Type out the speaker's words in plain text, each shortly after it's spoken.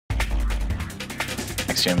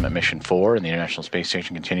Axiom Mission 4 and the International Space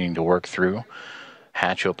Station continuing to work through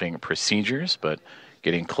hatch opening procedures, but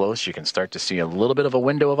getting close, you can start to see a little bit of a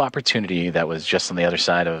window of opportunity that was just on the other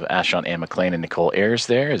side of astronaut Anne McLean and Nicole Ayers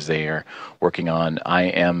there as they are working on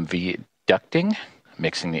IMV ducting,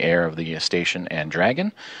 mixing the air of the station and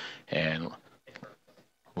Dragon, and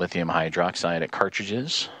lithium hydroxide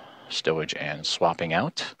cartridges, stowage and swapping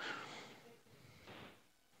out.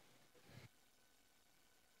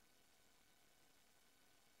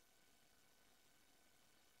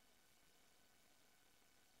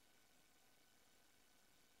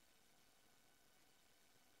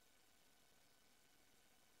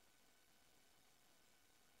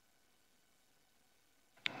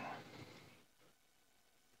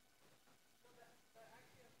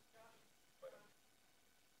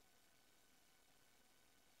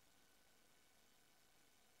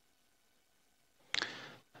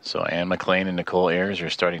 So Anne McLean and Nicole Ayers are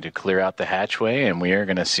starting to clear out the hatchway, and we are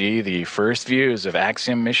going to see the first views of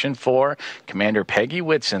Axiom Mission 4. Commander Peggy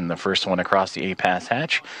Whitson, the first one across the A-Pass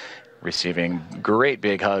hatch, receiving great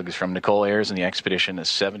big hugs from Nicole Ayers and the Expedition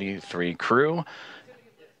 73 crew.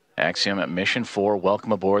 Axiom Mission 4,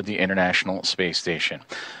 welcome aboard the International Space Station.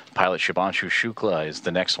 Pilot Shubhanshu Shukla is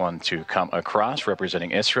the next one to come across,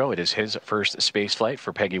 representing ISRO. It is his first space flight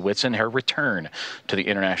for Peggy Whitson, her return to the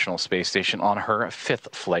International Space Station on her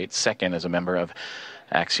fifth flight, second as a member of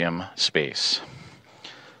Axiom Space.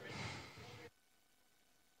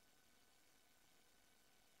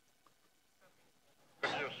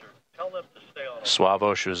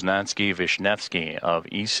 Sławomir Wisniewski of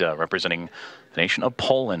ESA, representing the nation of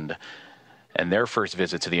Poland. And their first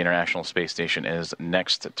visit to the International Space Station is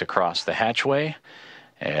next to cross the hatchway.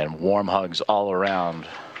 And warm hugs all around.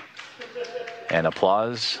 And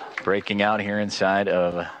applause breaking out here inside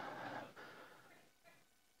of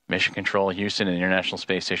Mission Control Houston and the International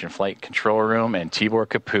Space Station Flight Control Room. And Tibor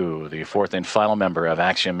Kapu, the fourth and final member of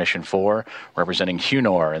Axiom Mission 4, representing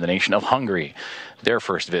Hunor and the nation of Hungary. Their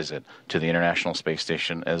first visit to the International Space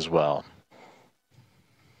Station as well.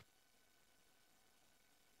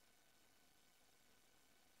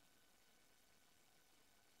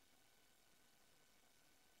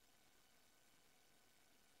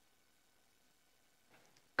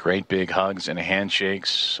 Great big hugs and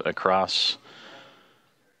handshakes across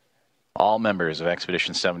all members of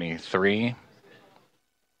Expedition 73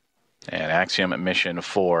 and Axiom Mission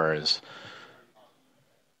 4 is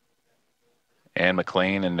Anne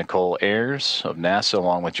McLean and Nicole Ayers of NASA,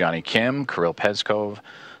 along with Johnny Kim, Kirill Peskov,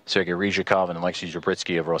 Sergei Ryzhikov, and Alexei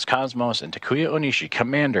Zabritsky of Roscosmos, and Takuya Onishi,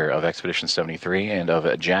 commander of Expedition 73 and of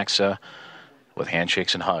JAXA, with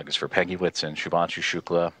handshakes and hugs for Peggy Whitson, Shubhanshu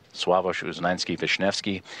Shukla, Sławomir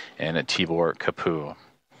Wisniewski, and Tibor Kapu.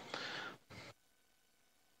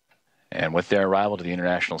 And with their arrival to the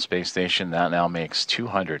International Space Station, that now makes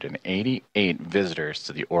 288 visitors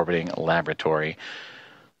to the orbiting laboratory.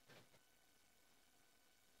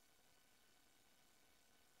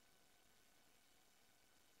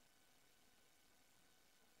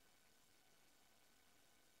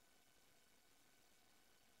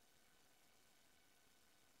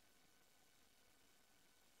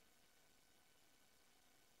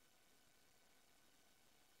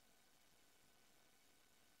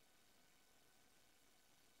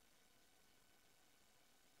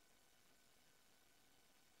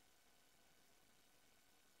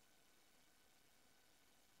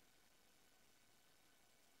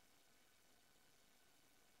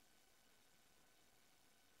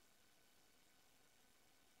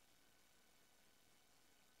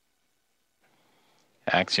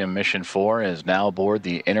 Axiom Mission 4 is now aboard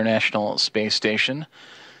the International Space Station.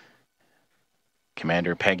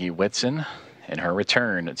 Commander Peggy Whitson in her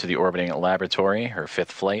return to the orbiting laboratory, her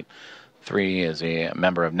fifth flight. 3 is a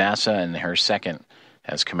member of NASA, and her second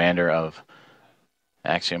as commander of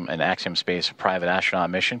Axiom, an Axiom Space private astronaut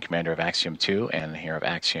mission, commander of Axiom 2 and here of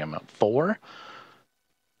Axiom 4.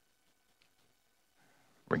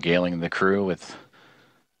 Regaling the crew with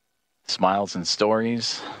smiles and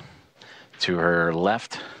stories. To her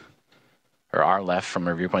left, or our left from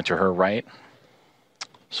her viewpoint, to her right,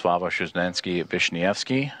 Sławomir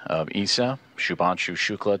Wisniewski of ESA, Shubhanshu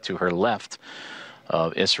Shukla to her left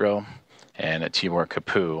of ISRO, and Tibor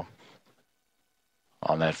Kapu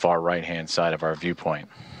on that far right-hand side of our viewpoint.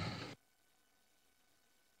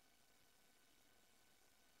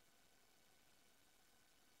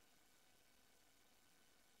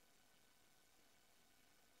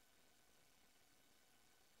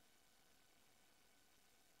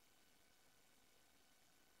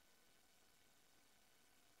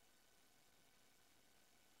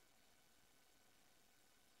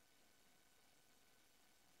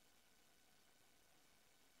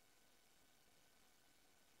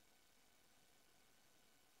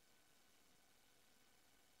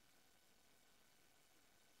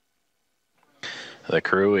 The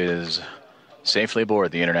crew is safely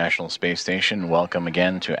aboard the International Space Station. Welcome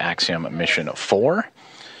again to Axiom Mission 4.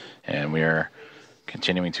 And we are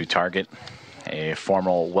continuing to target a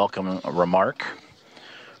formal welcome remark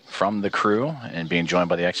from the crew and being joined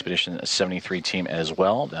by the Expedition 73 team as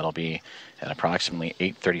well. That'll be at approximately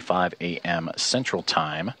 8:35 a.m. Central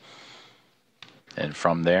Time. And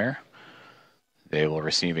from there, they will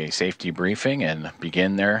receive a safety briefing and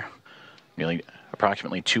begin their nearly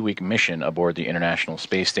approximately 2-week mission aboard the International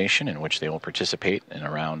Space Station, in which they will participate in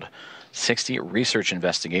around 60 research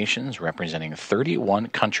investigations representing 31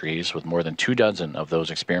 countries, with more than 24 of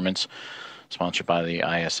those experiments sponsored by the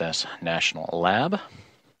ISS National Lab.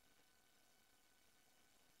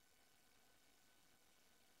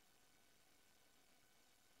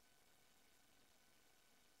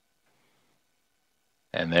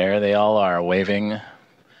 And there they all are, waving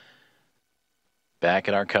back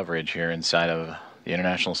at our coverage here inside of the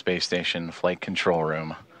International Space Station Flight Control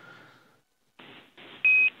Room.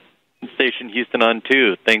 Station Houston on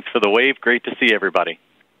 2. Thanks for the wave. Great to see everybody.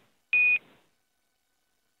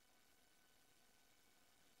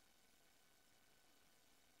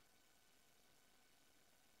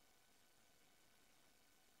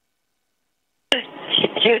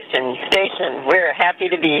 Houston Station, we're happy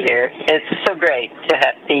to be here. It's so great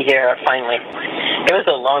to be here finally. It was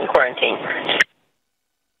a long quarantine.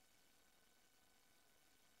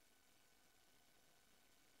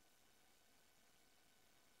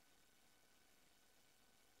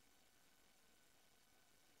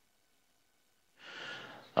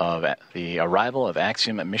 Of the arrival of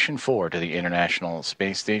Axiom Mission 4 to the International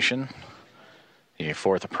Space Station, the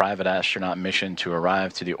fourth private astronaut mission to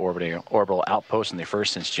arrive to the orbital outpost, and the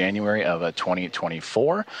first since January of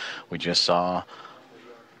 2024. We just saw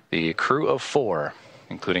the crew of 4,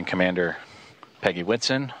 including Commander Peggy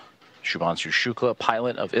Whitson, Shubhanshu Shukla,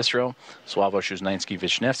 pilot of ISRO, Sławomir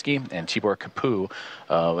Wisniewski, and Tibor Kapu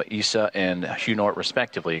of ESA and HUNOR,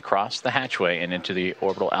 respectively, crossed the hatchway and into the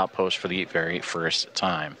orbital outpost for the very first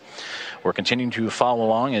time. We're continuing to follow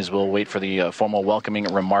along as we'll wait for the formal welcoming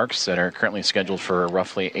remarks that are currently scheduled for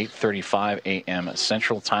roughly 8:35 a.m.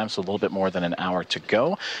 Central Time, so a little bit more than an hour to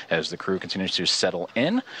go as the crew continues to settle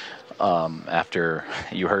in. After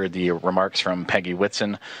you heard the remarks from Peggy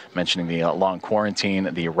Whitson mentioning the long quarantine,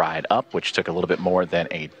 the ride up, which took a little bit more than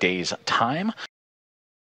a day's time.